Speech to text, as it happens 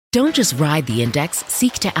Don't just ride the index,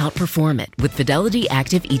 seek to outperform it with Fidelity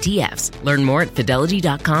Active ETFs. Learn more at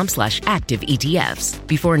fidelity.com/active ETFs.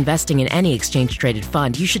 Before investing in any exchange-traded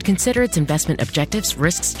fund, you should consider its investment objectives,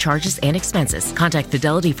 risks, charges, and expenses. Contact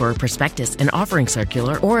Fidelity for a prospectus, an offering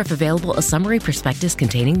circular, or if available, a summary prospectus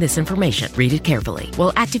containing this information. Read it carefully.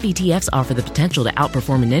 While active ETFs offer the potential to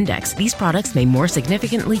outperform an index, these products may more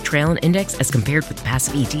significantly trail an index as compared with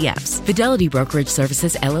passive ETFs. Fidelity Brokerage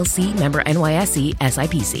Services, LLC, member NYSE,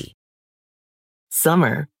 SIPC.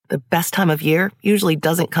 Summer, the best time of year, usually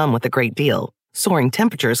doesn't come with a great deal. Soaring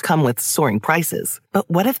temperatures come with soaring prices.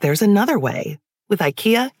 But what if there's another way? With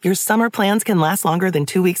IKEA, your summer plans can last longer than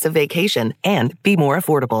 2 weeks of vacation and be more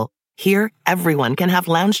affordable. Here, everyone can have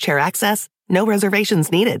lounge chair access, no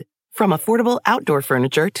reservations needed. From affordable outdoor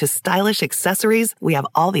furniture to stylish accessories, we have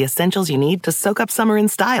all the essentials you need to soak up summer in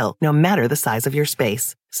style, no matter the size of your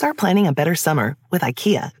space. Start planning a better summer with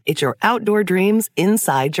IKEA. It's your outdoor dreams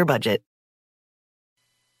inside your budget.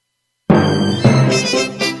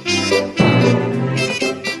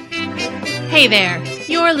 Hey there,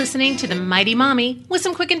 you're listening to The Mighty Mommy with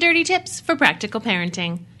some quick and dirty tips for practical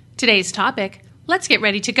parenting. Today's topic, let's get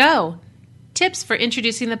ready to go. Tips for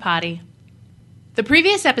introducing the potty. The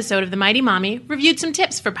previous episode of The Mighty Mommy reviewed some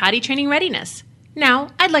tips for potty training readiness. Now,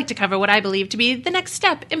 I'd like to cover what I believe to be the next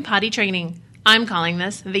step in potty training. I'm calling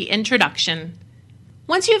this the introduction.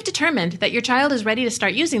 Once you have determined that your child is ready to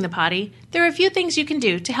start using the potty, there are a few things you can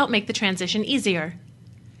do to help make the transition easier.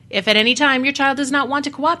 If at any time your child does not want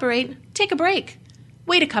to cooperate, take a break.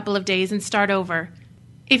 Wait a couple of days and start over.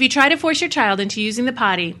 If you try to force your child into using the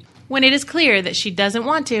potty, when it is clear that she doesn't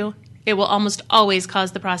want to, it will almost always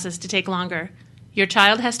cause the process to take longer. Your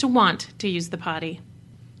child has to want to use the potty.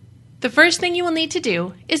 The first thing you will need to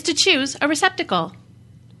do is to choose a receptacle.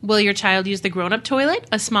 Will your child use the grown-up toilet,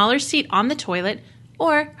 a smaller seat on the toilet,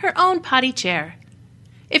 or her own potty chair?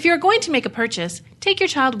 If you're going to make a purchase, take your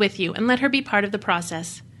child with you and let her be part of the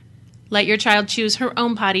process. Let your child choose her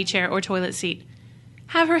own potty chair or toilet seat.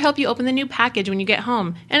 Have her help you open the new package when you get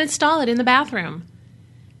home and install it in the bathroom.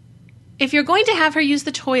 If you're going to have her use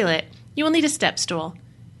the toilet, you will need a step stool.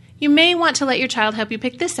 You may want to let your child help you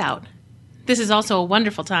pick this out. This is also a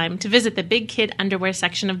wonderful time to visit the big kid underwear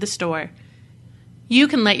section of the store. You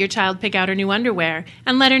can let your child pick out her new underwear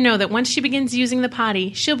and let her know that once she begins using the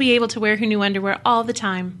potty, she'll be able to wear her new underwear all the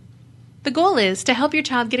time. The goal is to help your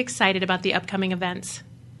child get excited about the upcoming events.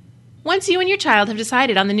 Once you and your child have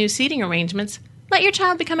decided on the new seating arrangements, let your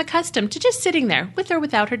child become accustomed to just sitting there with or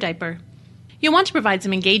without her diaper. You'll want to provide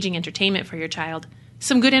some engaging entertainment for your child.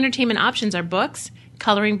 Some good entertainment options are books,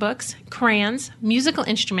 coloring books, crayons, musical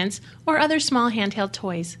instruments, or other small handheld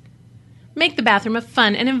toys. Make the bathroom a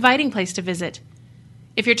fun and inviting place to visit.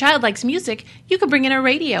 If your child likes music, you could bring in a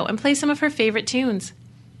radio and play some of her favorite tunes.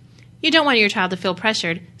 You don't want your child to feel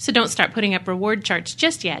pressured, so don't start putting up reward charts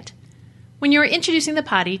just yet. When you're introducing the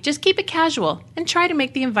potty, just keep it casual and try to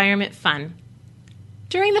make the environment fun.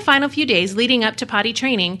 During the final few days leading up to potty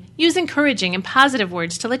training, use encouraging and positive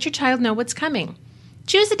words to let your child know what's coming.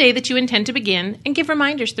 Choose a day that you intend to begin and give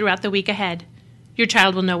reminders throughout the week ahead. Your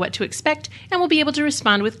child will know what to expect and will be able to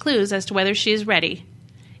respond with clues as to whether she is ready.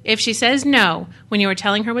 If she says no when you are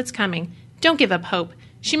telling her what's coming, don't give up hope.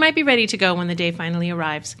 She might be ready to go when the day finally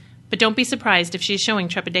arrives, but don't be surprised if she is showing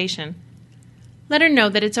trepidation. Let her know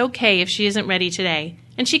that it's okay if she isn't ready today,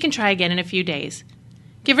 and she can try again in a few days.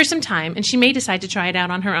 Give her some time, and she may decide to try it out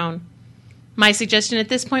on her own. My suggestion at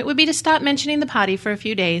this point would be to stop mentioning the potty for a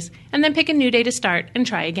few days, and then pick a new day to start and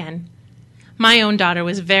try again. My own daughter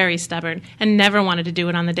was very stubborn and never wanted to do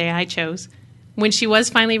it on the day I chose. When she was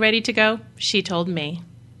finally ready to go, she told me.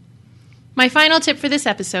 My final tip for this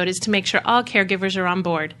episode is to make sure all caregivers are on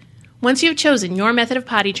board. Once you've chosen your method of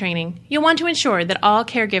potty training, you'll want to ensure that all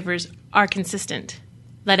caregivers are consistent.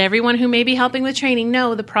 Let everyone who may be helping with training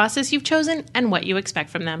know the process you've chosen and what you expect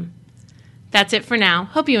from them. That's it for now.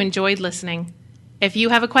 Hope you enjoyed listening. If you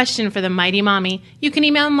have a question for the Mighty Mommy, you can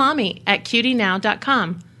email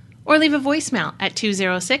mommy@cutienow.com or leave a voicemail at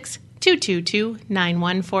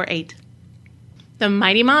 206-222-9148. The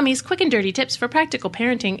Mighty Mommy's Quick and Dirty Tips for Practical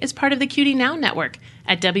Parenting is part of the Cutie Now Network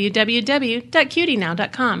at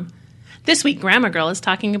www.cutienow.com. This week, Grammar Girl is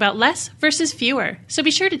talking about less versus fewer, so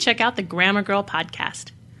be sure to check out the Grammar Girl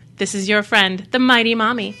podcast. This is your friend, the Mighty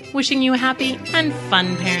Mommy, wishing you a happy and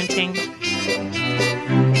fun parenting.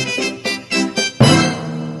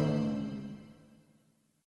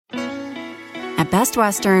 At Best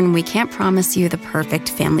Western, we can't promise you the perfect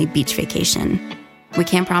family beach vacation. We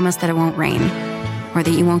can't promise that it won't rain, or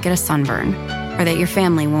that you won't get a sunburn, or that your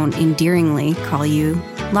family won't endearingly call you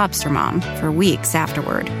Lobster Mom for weeks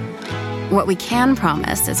afterward. What we can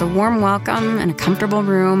promise is a warm welcome and a comfortable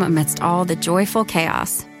room amidst all the joyful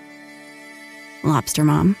chaos. Lobster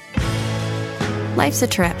Mom. Life's a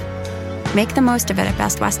trip. Make the most of it at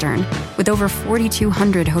Best Western, with over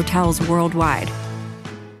 4,200 hotels worldwide.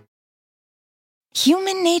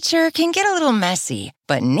 Human nature can get a little messy,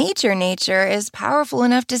 but nature is powerful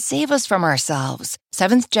enough to save us from ourselves.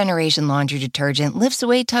 Seventh Generation Laundry Detergent lifts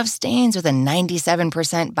away tough stains with a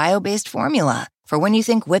 97% bio-based formula. For when you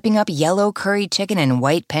think whipping up yellow curry chicken in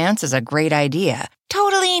white pants is a great idea.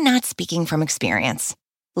 Totally not speaking from experience.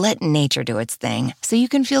 Let nature do its thing so you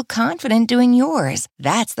can feel confident doing yours.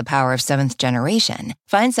 That's the power of Seventh Generation.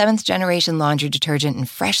 Find Seventh Generation Laundry Detergent in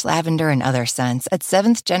fresh lavender and other scents at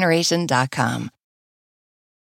seventhgeneration.com.